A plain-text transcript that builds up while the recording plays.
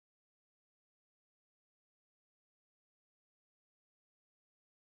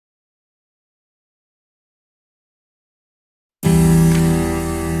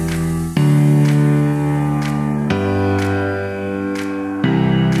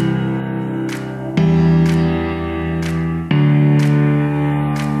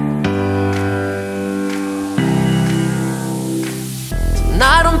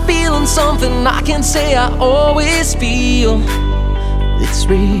feeling something I can say I always feel. It's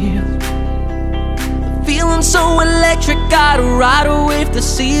real. Feeling so electric, gotta ride a wave to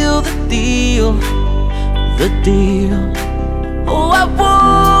seal the deal. The deal. Oh, I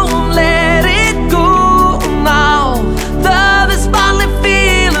won't let it go now. Love is finally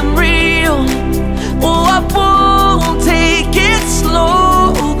feeling real. Oh, I won't take it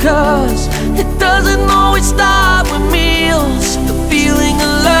slow, 'cause it doesn't always start with meals. The feeling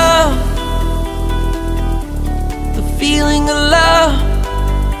of love. The feeling of love.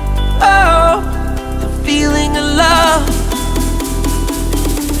 Oh, the feeling of love.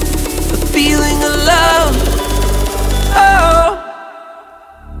 The feeling of love. Oh,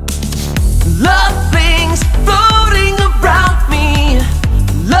 love things floating around me.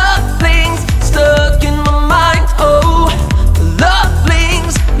 Love things stuck in my mind. Oh, love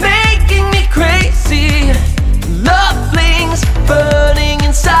things making me crazy. Love things burning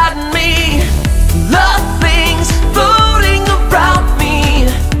inside me. Love things floating around me.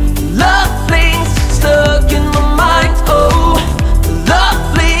 Love things stuck in my mind. Oh, love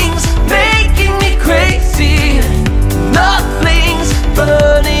things making me crazy. Love things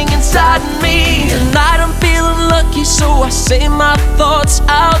burning inside me. Tonight I'm feeling lucky, so I say my thoughts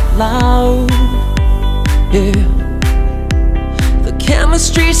out loud. Yeah. The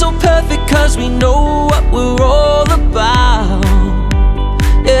chemistry's so perfect 'cause we know